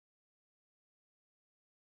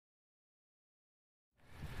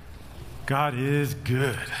God is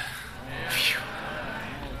good. Phew.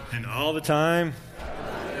 And all the time.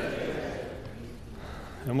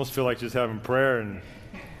 I almost feel like just having prayer and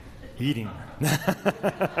eating.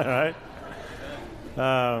 Right?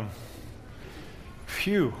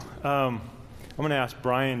 Phew. I'm going to ask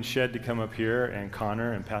Brian Shedd to come up here, and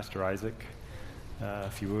Connor and Pastor Isaac,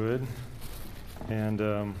 if you would. And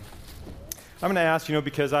I'm going to ask,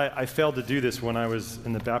 because I failed to do this when I was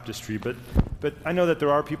in the baptistry, but I know that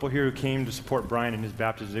there are people here who came to support Brian in his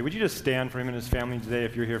baptism today. Would you just stand for him and his family today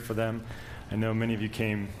if you're here for them? I know many of you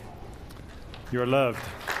came. You are loved.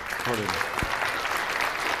 Supported.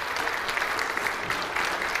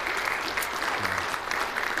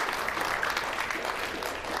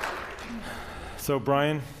 So,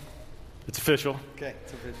 Brian, it's official. Okay,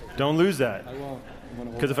 it's official. Don't lose that. I won't.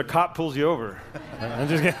 Because if a cop pulls you over, I'm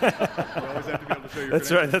just kidding. You always have to be able to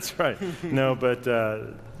show your That's right. No, but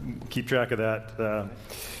keep track of that.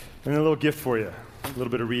 And a little gift for you, a little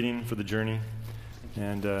bit of reading for the journey.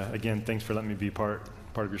 And again, thanks for letting me be part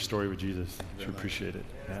of your story with Jesus. Sure appreciate it.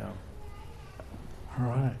 Yeah. All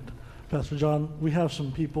right. Pastor John, we have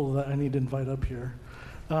some people that I need to invite up here.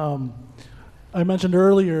 I mentioned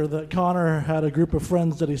earlier that Connor had a group of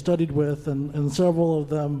friends that he studied with, and several of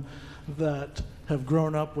them that have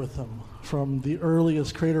grown up with him from the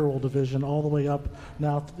earliest Crater Roll division all the way up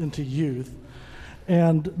now into youth.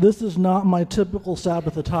 And this is not my typical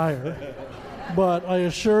Sabbath attire, but I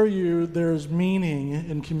assure you there's meaning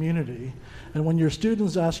in community. And when your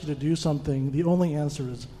students ask you to do something, the only answer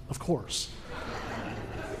is, of course.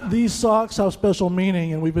 These socks have special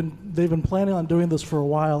meaning, and they've been planning on doing this for a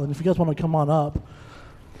while. And if you guys want to come on up,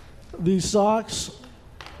 these socks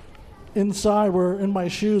inside, where in my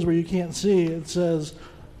shoes where you can't see, it says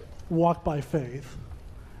 "Walk by Faith,"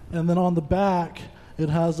 and then on the back it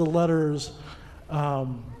has the letters,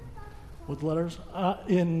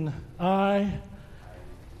 in I,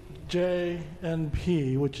 J, and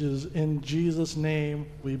P, which is "In Jesus' name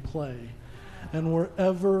we play." And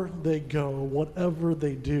wherever they go, whatever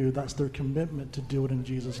they do, that's their commitment to do it in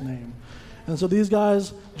Jesus' name. And so these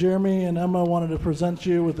guys, Jeremy and Emma, wanted to present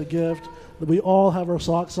you with a gift that we all have our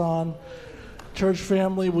socks on. Church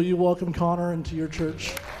family, will you welcome Connor into your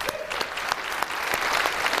church?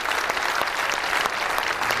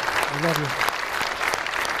 I love you.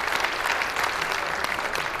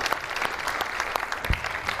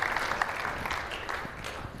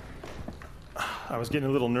 I was getting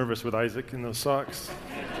a little nervous with Isaac in those socks.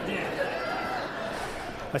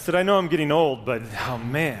 I said, I know I'm getting old, but oh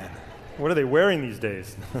man, what are they wearing these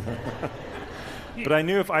days? But I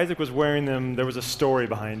knew if Isaac was wearing them, there was a story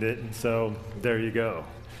behind it, and so there you go.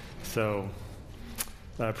 So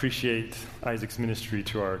I appreciate Isaac's ministry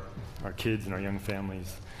to our kids and our young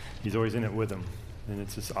families. He's always in it with them, and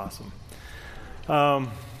it's just awesome.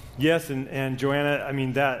 Yes, and Joanna,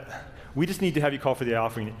 we just need to have you call for the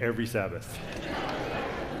offering every Sabbath.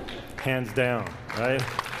 Hands down, right?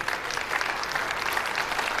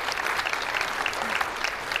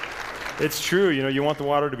 It's true, you want the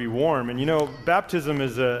water to be warm. And baptism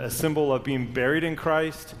is a symbol of being buried in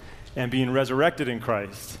Christ and being resurrected in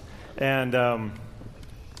Christ. And I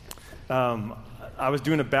was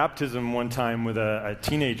doing a baptism one time with a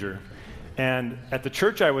teenager. And at the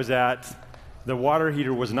church I was at, the water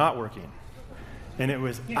heater was not working. And it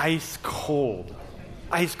was ice cold.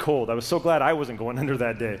 Ice cold. I was so glad I wasn't going under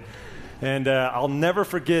that day. And I'll never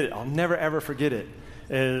forget it. I'll never, ever forget it.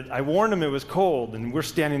 I warned him it was cold, and we're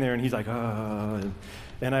standing there, and he's like, and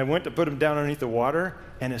I went to put him down underneath the water,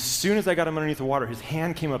 and as soon as I got him underneath the water, his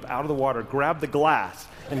hand came up out of the water, grabbed the glass,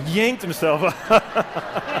 and yanked himself up.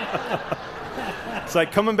 It's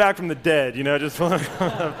like coming back from the dead, just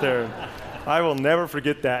up there. I will never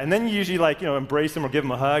forget that. And then you usually embrace him or give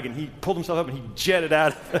him a hug, and he pulled himself up and he jetted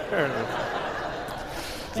out of there.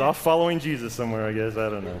 He's off following Jesus somewhere, I guess. I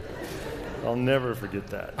don't know. I'll never forget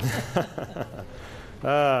that.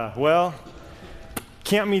 Well,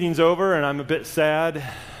 camp meeting's over, and I'm a bit sad,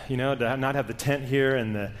 to not have the tent here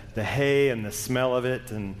and the hay and the smell of it.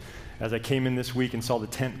 And as I came in this week and saw the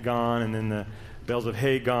tent gone and then the bales of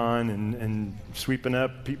hay gone and sweeping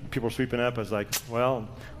up, people are sweeping up, I was like, well,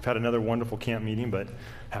 we've had another wonderful camp meeting, but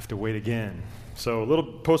have to wait again. So a little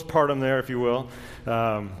postpartum there, if you will.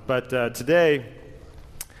 But today,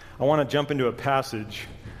 I want to jump into a passage.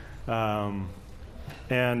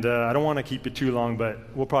 And I don't want to keep it too long, but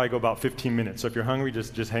we'll probably go about 15 minutes. So if you're hungry,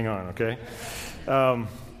 just hang on, okay? I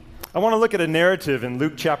want to look at a narrative in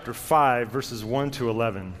Luke chapter 5, verses 1 to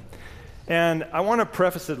 11. And I want to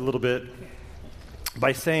preface it a little bit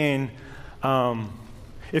by saying,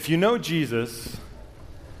 if you know Jesus,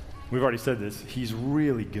 we've already said this, he's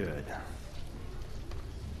really good.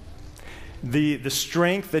 the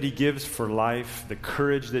strength that he gives for life, the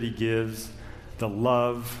courage that he gives, the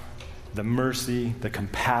love, the mercy, the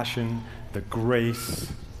compassion, the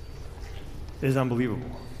grace is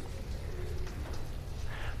unbelievable.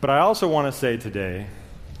 But I also want to say today,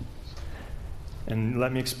 and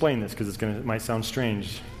let me explain this because it might sound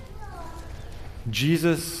strange.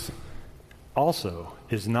 Jesus also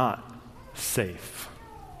is not safe.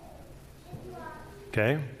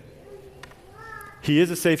 Okay? He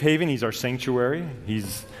is a safe haven. He's our sanctuary.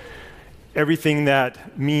 He's everything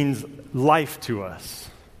that means life to us.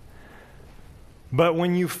 But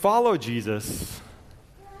when you follow Jesus,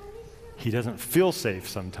 he doesn't feel safe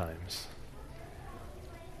sometimes.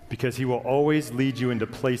 Because he will always lead you into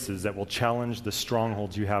places that will challenge the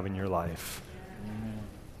strongholds you have in your life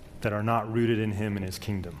that are not rooted in him and his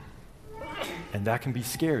kingdom. And that can be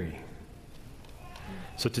scary.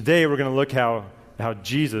 So today we're going to look how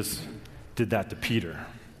Jesus did that to Peter.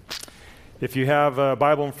 If you have a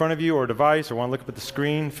Bible in front of you or a device or want to look up at the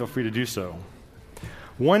screen, feel free to do so.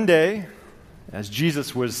 One day, as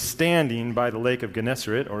Jesus was standing by the lake of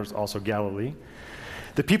Gennesaret, or also Galilee,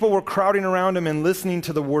 the people were crowding around him and listening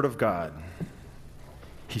to the word of God.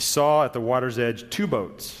 He saw at the water's edge 2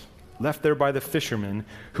 boats left there by the fishermen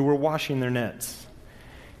who were washing their nets.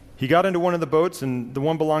 He got into one of the boats, and the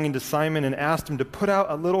one belonging to Simon, and asked him to put out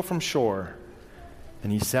a little from shore.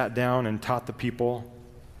 And he sat down and taught the people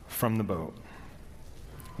from the boat.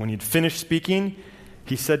 When he'd finished speaking,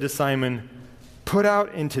 he said to Simon, "Put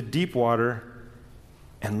out into deep water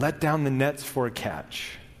and let down the nets for a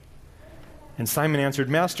catch." And Simon answered,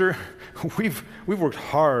 "Master, we've worked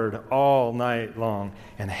hard all night long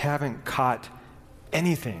and haven't caught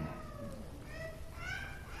anything.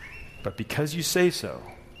 But because you say so,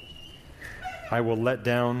 I will let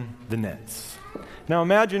down the nets." Now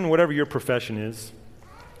imagine whatever your profession is.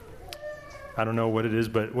 I don't know what it is,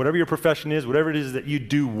 but whatever your profession is, whatever it is that you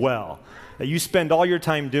do well, that you spend all your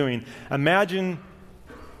time doing, imagine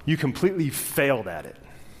you completely failed at it.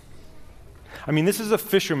 I mean, this is a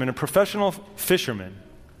fisherman, a professional fisherman,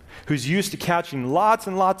 who's used to catching lots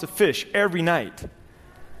and lots of fish every night.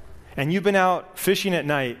 And you've been out fishing at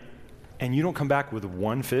night, and you don't come back with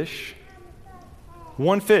one fish?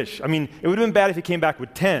 One fish. I mean, it would have been bad if he came back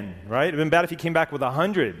with 10, right? It would have been bad if he came back with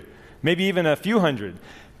 100, maybe even a few hundred.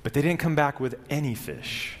 But they didn't come back with any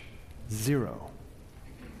fish. 0.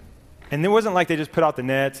 And it wasn't like they just put out the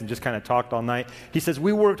nets and just kind of talked all night. He says,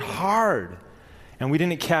 we worked hard, and we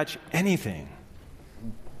didn't catch anything.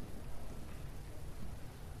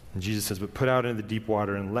 And Jesus says, but put out into the deep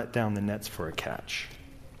water and let down the nets for a catch.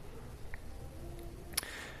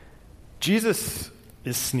 Jesus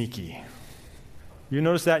is sneaky. You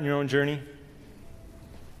notice that in your own journey?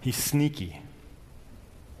 He's sneaky.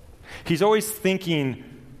 He's always thinking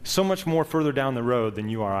so much more further down the road than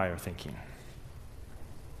you or I are thinking.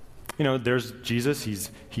 You know, there's Jesus.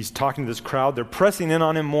 He's talking to this crowd. They're pressing in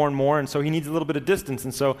on him more and more, and so he needs a little bit of distance.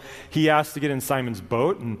 And so he asks to get in Simon's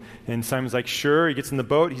boat, and Simon's like, sure. He gets in the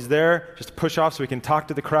boat. He's there just to push off so he can talk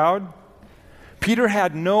to the crowd. Peter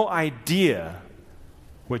had no idea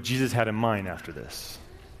what Jesus had in mind after this.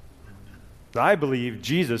 I believe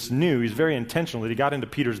Jesus knew, he's very intentional, that he got into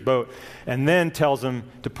Peter's boat and then tells him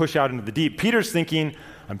to push out into the deep. Peter's thinking,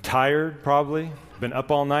 I'm tired probably, been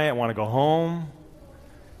up all night, I want to go home.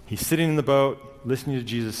 He's sitting in the boat, listening to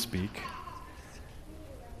Jesus speak.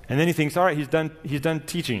 And then he thinks, all right, he's done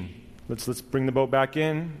teaching. Let's bring the boat back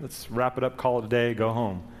in, let's wrap it up, call it a day, go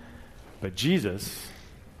home. But Jesus,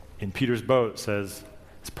 in Peter's boat, says,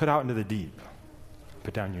 let's put out into the deep.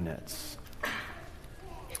 Put down your nets.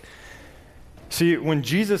 See, when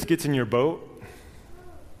Jesus gets in your boat,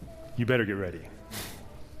 you better get ready.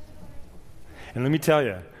 And let me tell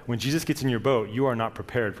you, when Jesus gets in your boat, you are not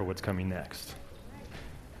prepared for what's coming next.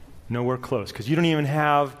 Nowhere close, because you don't even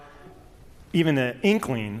have even an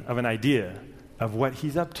inkling of an idea of what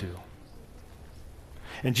he's up to.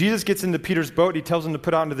 And Jesus gets into Peter's boat, he tells him to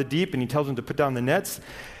put out into the deep, and he tells him to put down the nets.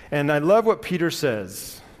 And I love what Peter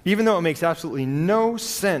says, even though it makes absolutely no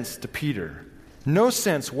sense to Peter. No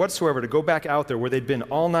sense whatsoever to go back out there where they'd been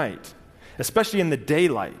all night, especially in the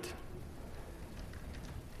daylight.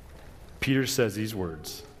 Peter says these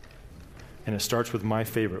words, and it starts with my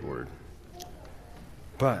favorite word.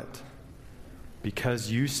 But because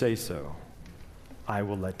you say so, I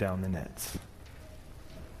will let down the nets.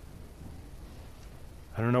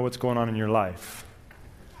 I don't know what's going on in your life,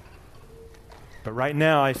 but right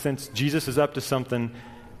now I sense Jesus is up to something.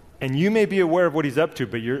 And you may be aware of what he's up to,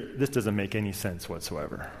 but this doesn't make any sense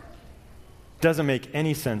whatsoever. Doesn't make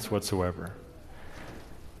any sense whatsoever.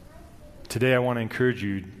 Today I want to encourage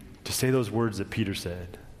you to say those words that Peter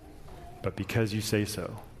said. But because you say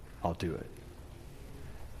so, I'll do it.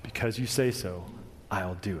 because you say so,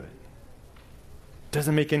 I'll do it.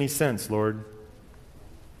 Doesn't make any sense, Lord.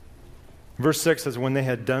 Verse 6 says, when they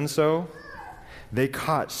had done so, they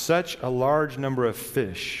caught such a large number of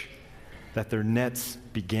fish that their nets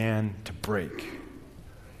began to break.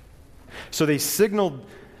 So they signaled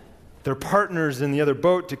their partners in the other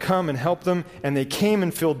boat to come and help them, and they came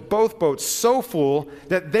and filled both boats so full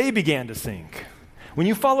that they began to sink. When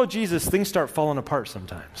you follow Jesus, things start falling apart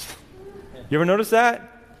sometimes. You ever notice that?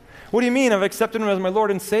 What do you mean? I've accepted him as my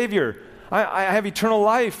Lord and Savior. I have eternal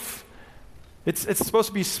life. It's supposed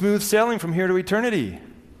to be smooth sailing from here to eternity.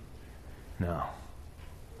 No.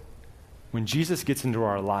 When Jesus gets into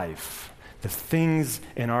our life, the things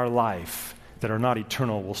in our life that are not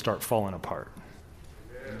eternal will start falling apart.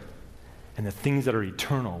 And the things that are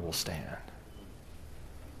eternal will stand.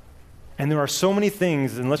 And there are so many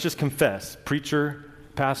things, and let's just confess, preacher,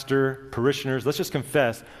 pastor, parishioners, let's just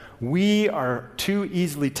confess, we are too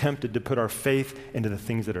easily tempted to put our faith into the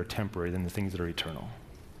things that are temporary than the things that are eternal.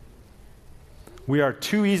 We are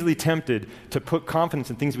too easily tempted to put confidence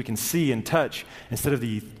in things we can see and touch instead of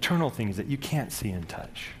the eternal things that you can't see and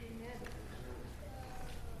touch.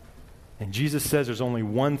 And Jesus says there's only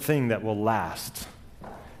one thing that will last,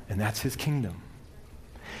 and that's his kingdom.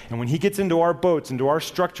 And when he gets into our boats, into our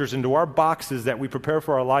structures, into our boxes that we prepare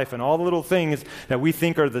for our life, and all the little things that we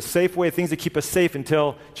think are the safe way, things that keep us safe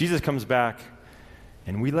until Jesus comes back,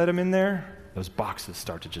 and we let him in there, those boxes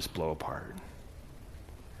start to just blow apart.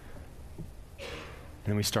 And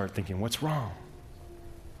then we start thinking, what's wrong?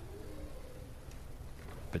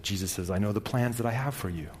 But Jesus says, I know the plans that I have for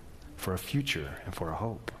you, for a future and for a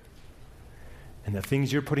hope. And the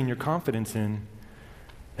things you're putting your confidence in,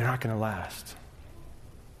 they're not going to last.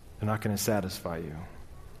 They're not going to satisfy you.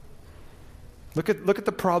 Look at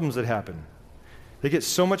the problems that happen. They get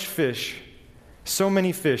so much fish, so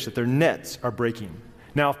many fish, that their nets are breaking.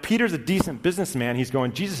 Now, if Peter's a decent businessman, he's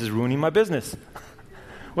going, Jesus is ruining my business.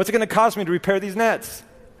 What's it going to cost me to repair these nets?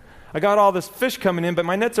 I got all this fish coming in, but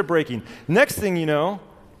my nets are breaking. Next thing you know,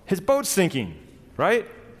 his boat's sinking, right?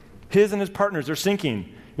 His and his partners are sinking.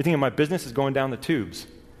 You're thinking my business is going down the tubes.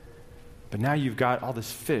 But now you've got all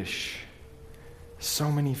this fish. So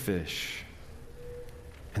many fish.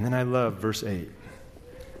 And then I love verse 8.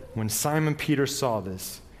 When Simon Peter saw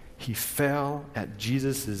this, he fell at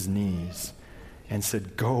Jesus' knees and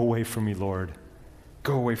said, Go away from me, Lord.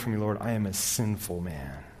 Go away from me, Lord. I am a sinful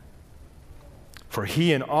man. For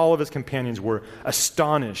he and all of his companions were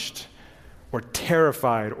astonished or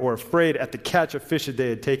terrified or afraid at the catch of fish that they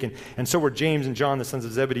had taken. And so were James and John, the sons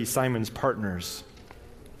of Zebedee, Simon's partners.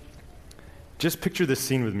 Just picture this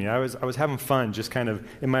scene with me. I was having fun just kind of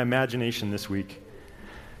in my imagination this week.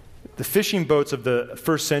 The fishing boats of the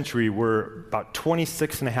first century were about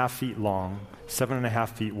 26 and a half feet long, 7.5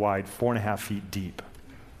 feet wide, 4.5 feet deep.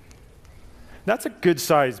 That's a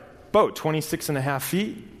good-sized boat, 26 and a half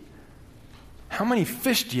feet. How many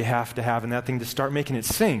fish do you have to have in that thing to start making it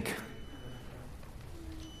sink?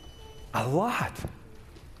 A lot.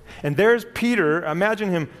 And there's Peter.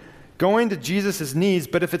 Imagine him going to Jesus' knees,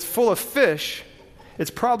 but if it's full of fish,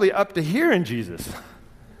 it's probably up to here in Jesus.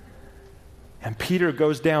 And Peter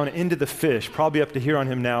goes down into the fish, probably up to here on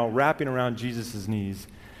him now, wrapping around Jesus' knees,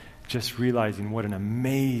 just realizing what an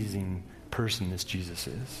amazing person this Jesus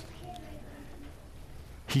is.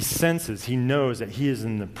 He senses, he knows that he is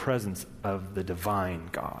in the presence of the divine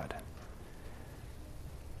God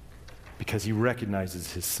because he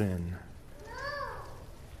recognizes his sin.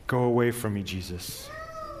 Go away from me, Jesus.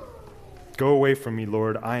 Go away from me,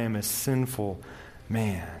 Lord. I am a sinful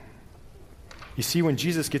man. You see, when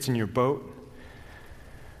Jesus gets in your boat,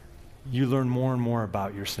 you learn more and more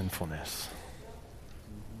about your sinfulness.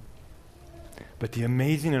 But the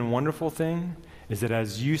amazing and wonderful thing is that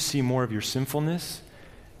as you see more of your sinfulness,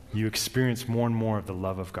 you experience more and more of the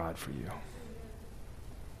love of God for you.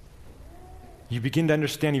 You begin to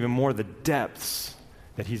understand even more the depths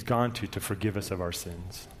that he's gone to forgive us of our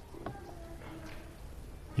sins.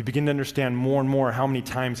 You begin to understand more and more how many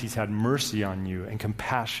times he's had mercy on you and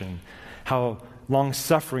compassion, how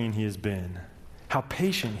long-suffering he has been, how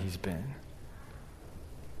patient he's been,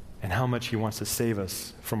 and how much he wants to save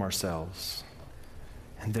us from ourselves.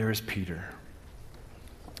 And there is Peter.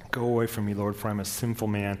 Go away from me, Lord, for I'm a sinful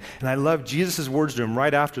man. And I love Jesus' words to him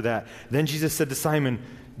right after that. Then Jesus said to Simon,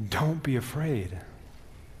 don't be afraid.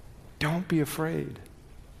 Don't be afraid.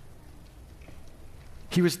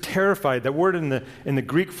 He was terrified. That word in the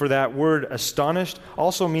Greek for that word, astonished,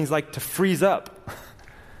 also means like to freeze up.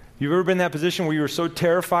 You've ever been in that position where you were so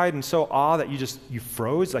terrified and so awe that you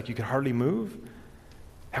froze, like you could hardly move?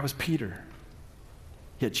 That was Peter.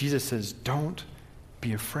 Yet Jesus says, don't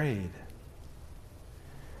be afraid.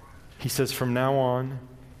 He says, from now on,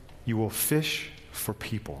 you will fish for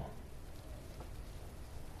people.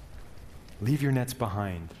 Leave your nets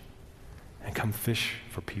behind and come fish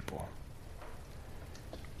for people.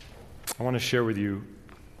 I want to share with you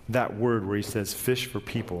that word where he says fish for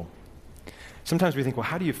people. Sometimes we think, well,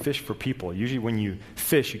 how do you fish for people? Usually when you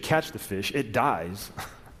fish, you catch the fish, it dies.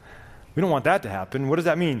 We don't want that to happen. What does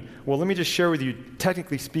that mean? Well, let me just share with you,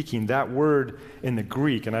 technically speaking, that word in the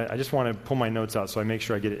Greek, and I just want to pull my notes out so I make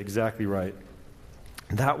sure I get it exactly right.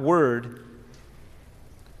 That word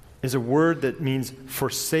is a word that means for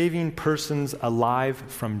saving persons alive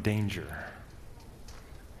from danger.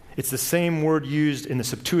 It's the same word used in the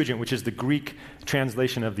Septuagint, which is the Greek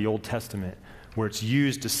translation of the Old Testament, where it's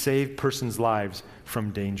used to save persons' lives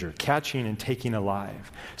from danger, catching and taking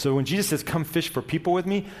alive. So when Jesus says, come fish for people with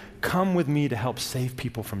me, come with me to help save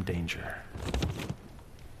people from danger.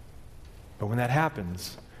 But when that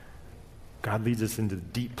happens, God leads us into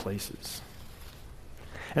deep places.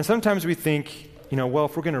 And sometimes we think, well,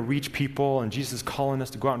 if we're going to reach people and Jesus is calling us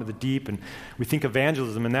to go out into the deep, and we think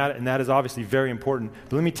evangelism, and that is obviously very important.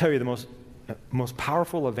 But let me tell you, the most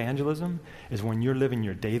powerful evangelism is when you're living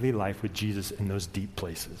your daily life with Jesus in those deep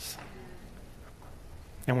places.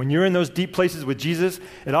 And when you're in those deep places with Jesus,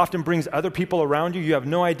 it often brings other people around you. You have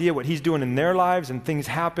no idea what he's doing in their lives, and things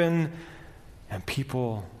happen, and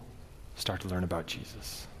people start to learn about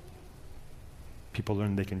Jesus. People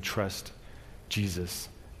learn they can trust Jesus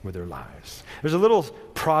with their lives. There's a little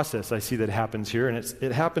process I see that happens here, and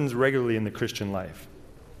it happens regularly in the Christian life.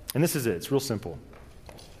 And this is it. It's real simple.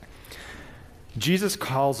 Jesus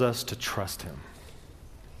calls us to trust him.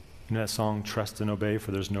 You know that song, Trust and Obey,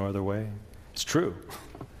 for there's no other way? It's true.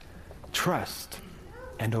 Trust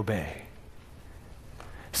and obey.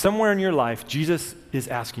 Somewhere in your life, Jesus is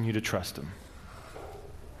asking you to trust him.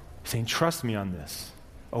 Saying, trust me on this.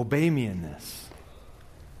 Obey me in this.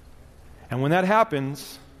 And when that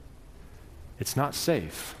happens, it's not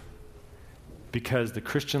safe, because the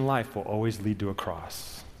Christian life will always lead to a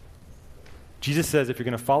cross. Jesus says, if you're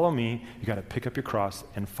going to follow me, you got to pick up your cross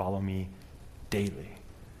and follow me daily.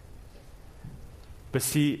 But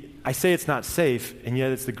see, I say it's not safe, and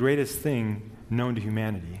yet it's the greatest thing known to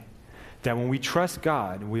humanity. That when we trust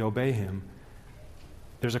God and we obey him,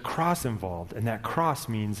 there's a cross involved, and that cross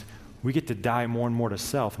means we get to die more and more to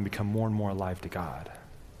self and become more and more alive to God.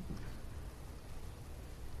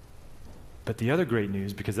 But the other great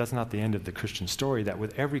news, because that's not the end of the Christian story, that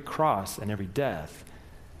with every cross and every death,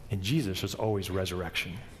 in Jesus there's always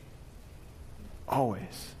resurrection.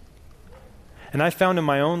 Always. And I found in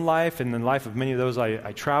my own life and in the life of many of those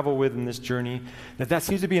I travel with in this journey, that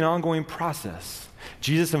seems to be an ongoing process.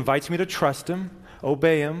 Jesus invites me to trust him,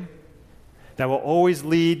 obey him. That will always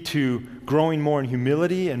lead to growing more in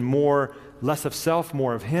humility and less of self,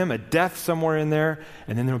 more of him, a death somewhere in there,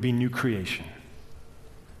 and then there will be new creation.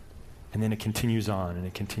 And then it continues on, and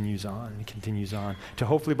it continues on, and it continues on, to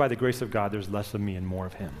hopefully by the grace of God, there's less of me and more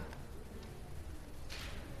of him.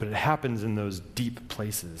 But it happens in those deep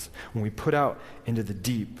places, when we put out into the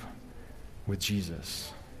deep with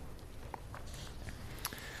Jesus.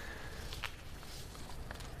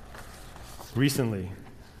 Recently,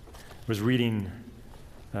 I was reading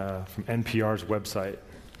from NPR's website,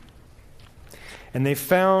 and they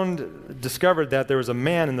discovered that there was a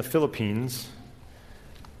man in the Philippines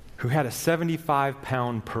who had a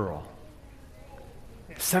 75-pound pearl.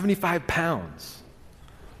 75 pounds.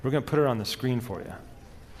 We're going to put it on the screen for you.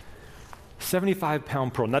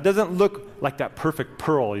 75-pound pearl. Now, it doesn't look like that perfect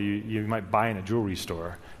pearl you might buy in a jewelry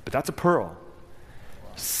store, but that's a pearl.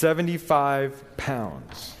 75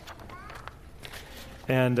 pounds.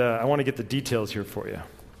 And I want to get the details here for you.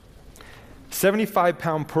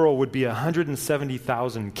 75-pound pearl would be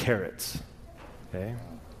 170,000 carats. Okay?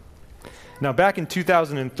 Now, back in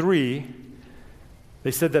 2003,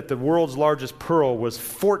 they said that the world's largest pearl was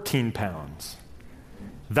 14 pounds,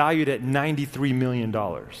 valued at $93 million.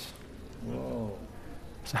 Whoa.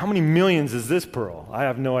 So how many millions is this pearl? I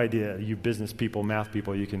have no idea. You business people, math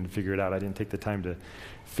people, you can figure it out. I didn't take the time to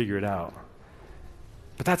figure it out.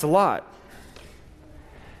 But that's a lot.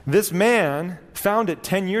 This man found it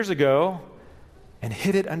 10 years ago and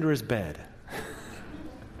hid it under his bed.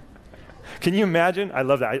 Can you imagine? I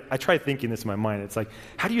love that. I try thinking this in my mind. It's like,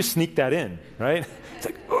 how do you sneak that in, right? It's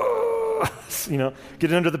like, oh,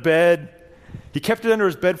 get it under the bed. He kept it under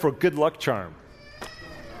his bed for a good luck charm.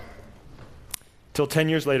 Till 10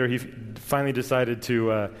 years later, he finally decided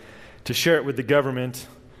to share it with the government,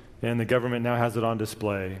 and the government now has it on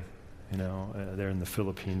display, there in the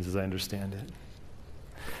Philippines, as I understand it.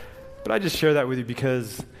 But I just share that with you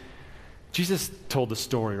because Jesus told the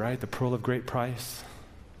story, right? The pearl of great price.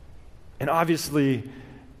 And obviously,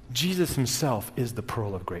 Jesus himself is the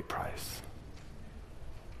pearl of great price.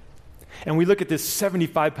 And we look at this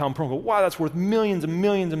 75-pound pearl and go, wow, that's worth millions and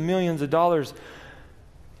millions and millions of dollars.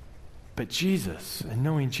 But Jesus, and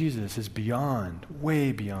knowing Jesus, is beyond,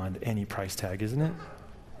 way beyond any price tag, isn't it?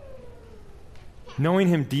 Knowing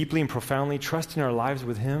him deeply and profoundly, trusting our lives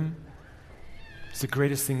with him, is the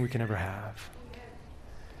greatest thing we can ever have.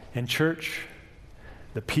 And church,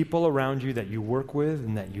 the people around you that you work with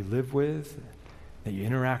and that you live with, that you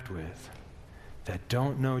interact with, that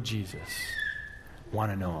don't know Jesus,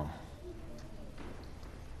 want to know him.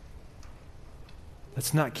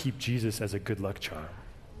 Let's not keep Jesus as a good luck charm.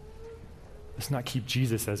 Let's not keep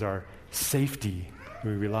Jesus as our safety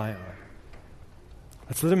we rely on.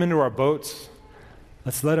 Let's let him into our boats.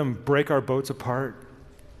 Let's let him break our boats apart.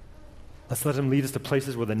 Let's let him lead us to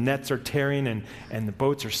places where the nets are tearing and the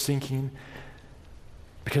boats are sinking.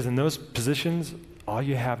 Because in those positions, all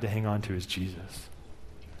you have to hang on to is Jesus.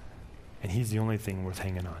 And he's the only thing worth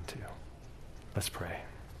hanging on to. Let's pray.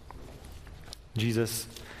 Jesus,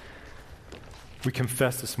 we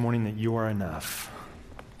confess this morning that you are enough.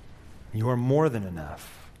 You are more than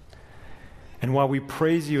enough. And while we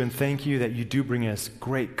praise you and thank you that you do bring us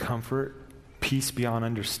great comfort, peace beyond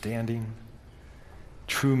understanding,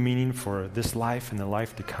 true meaning for this life and the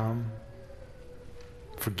life to come,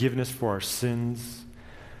 forgiveness for our sins,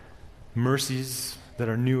 mercies that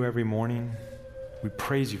are new every morning, we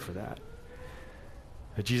praise you for that.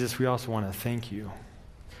 But Jesus, we also want to thank you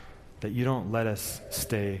that you don't let us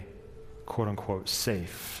stay, quote unquote,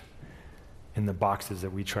 safe in the boxes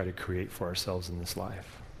that we try to create for ourselves in this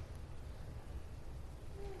life.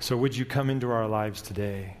 So would you come into our lives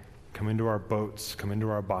today, come into our boats, come into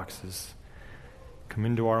our boxes, come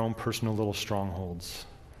into our own personal little strongholds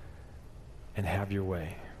and have your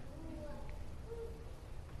way.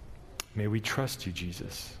 May we trust you,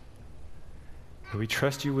 Jesus. May we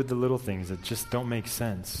trust you with the little things that just don't make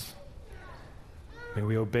sense. May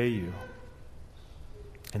we obey you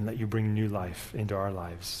and let you bring new life into our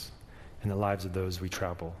lives and the lives of those we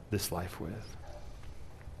travel this life with.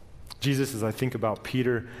 Jesus, as I think about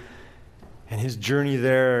Peter and his journey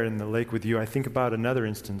there in the lake with you, I think about another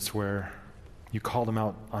instance where you called him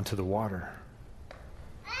out onto the water.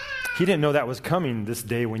 He didn't know that was coming this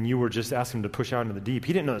day when you were just asking him to push out into the deep.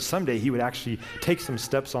 He didn't know that someday he would actually take some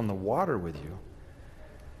steps on the water with you.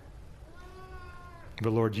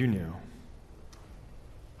 But Lord, you knew.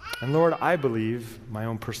 And Lord, I believe, my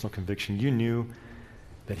own personal conviction, you knew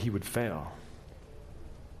that he would fail.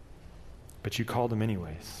 But you called him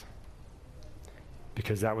anyways,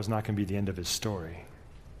 because that was not going to be the end of his story.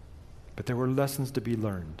 But there were lessons to be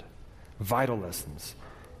learned, vital lessons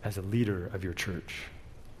as a leader of your church.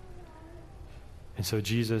 And so,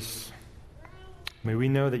 Jesus, may we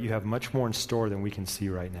know that you have much more in store than we can see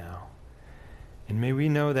right now. And may we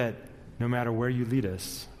know that no matter where you lead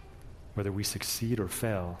us, whether we succeed or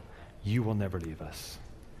fail, you will never leave us.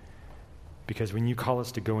 Because when you call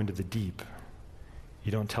us to go into the deep,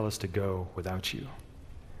 you don't tell us to go without you.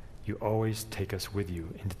 You always take us with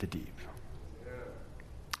you into the deep.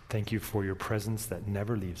 Thank you for your presence that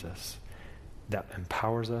never leaves us, that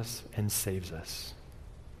empowers us and saves us.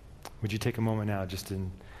 Would you take a moment now just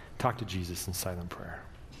to talk to Jesus in silent prayer?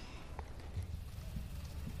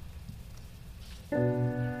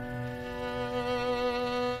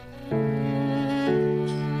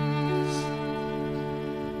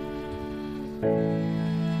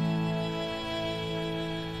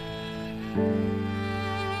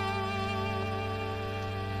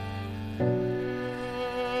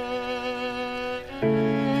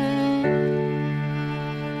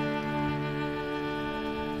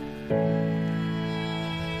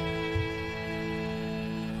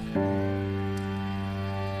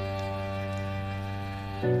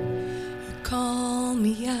 Call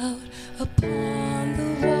me out upon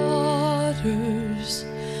the waters,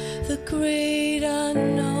 the great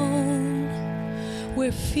unknown,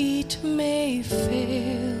 where feet may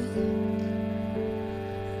fail.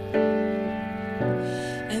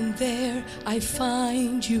 And there I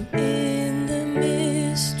find you in the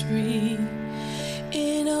mystery,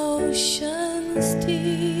 in oceans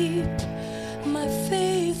deep, my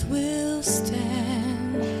faith will stand.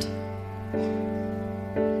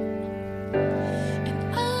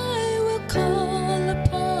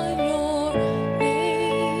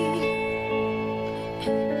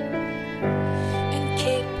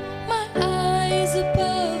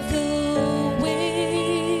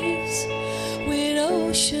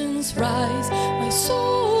 Rise, my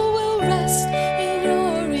soul will rest in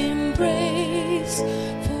your embrace,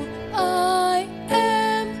 for I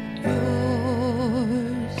am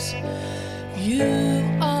yours. You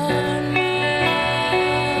are mine.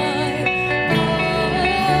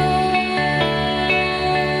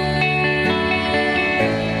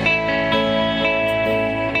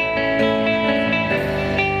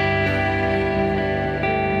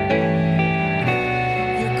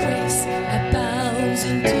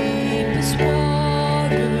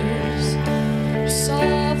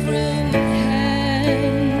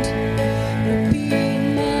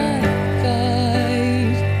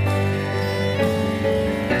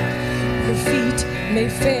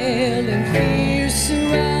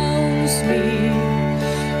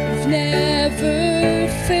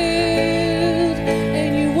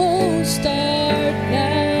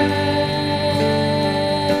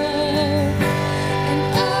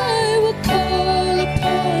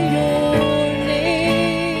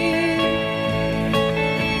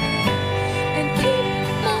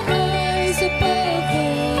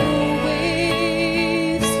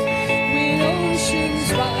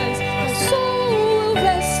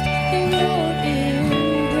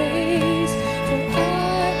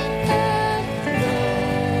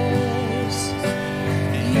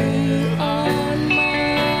 are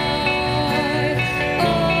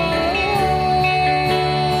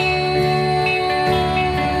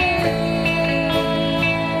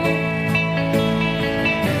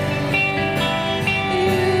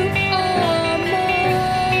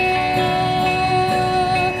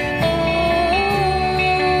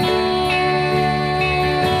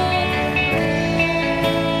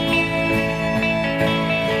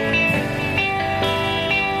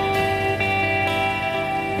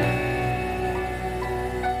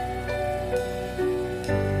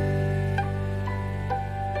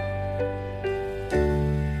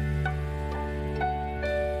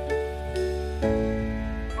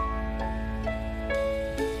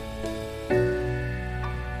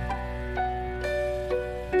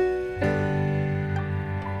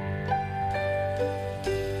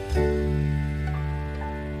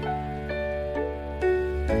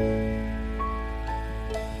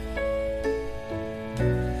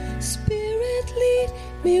Spirit, lead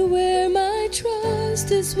me where my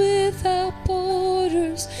trust is without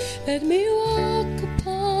borders. Let me walk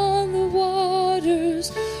upon the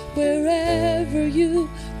waters wherever you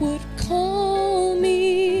would call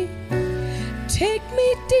me. Take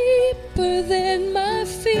me deeper than my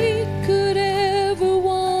feet could ever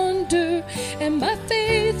wander, and my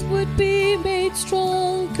faith would be made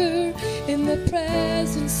stronger in the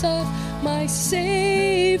presence of my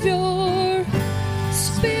Savior.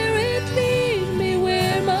 Spirit, lead me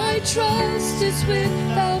where my trust is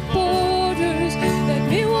without borders. Let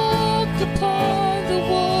me walk upon the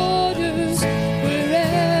waters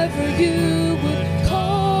wherever you would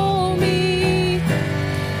call me.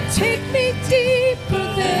 Take me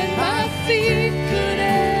deeper than my feet could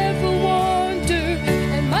ever wander,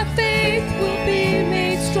 and my faith will be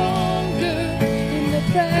made stronger in the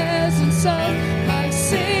presence of my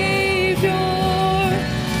Savior.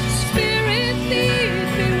 Spirit, lead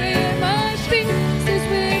me where my feet is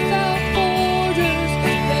without borders.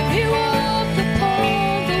 Let me walk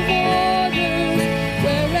upon the waters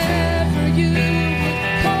wherever you would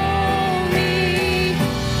call me.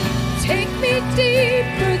 Take me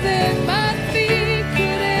deeper than my feet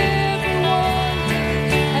could ever wander,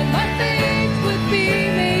 and my faith would be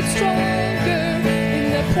made stronger in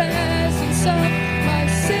the presence of my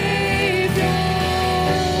Savior.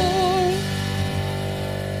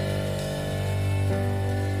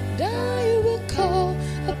 And I will call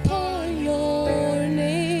upon your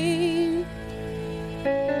name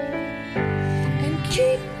and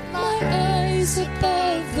keep my eyes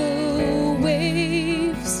above the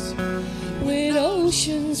waves. When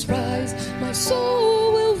oceans rise, my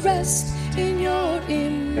soul will rest in your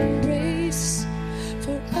embrace,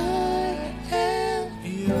 for I am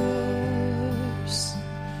yours.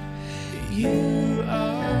 You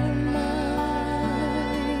are mine.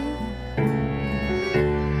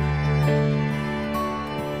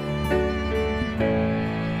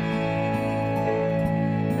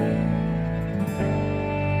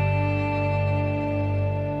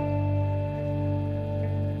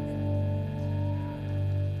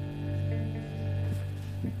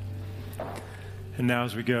 And now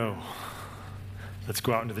as we go, let's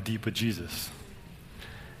go out into the deep with Jesus.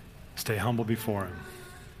 Stay humble before him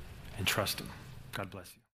and trust him. God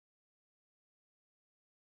bless you.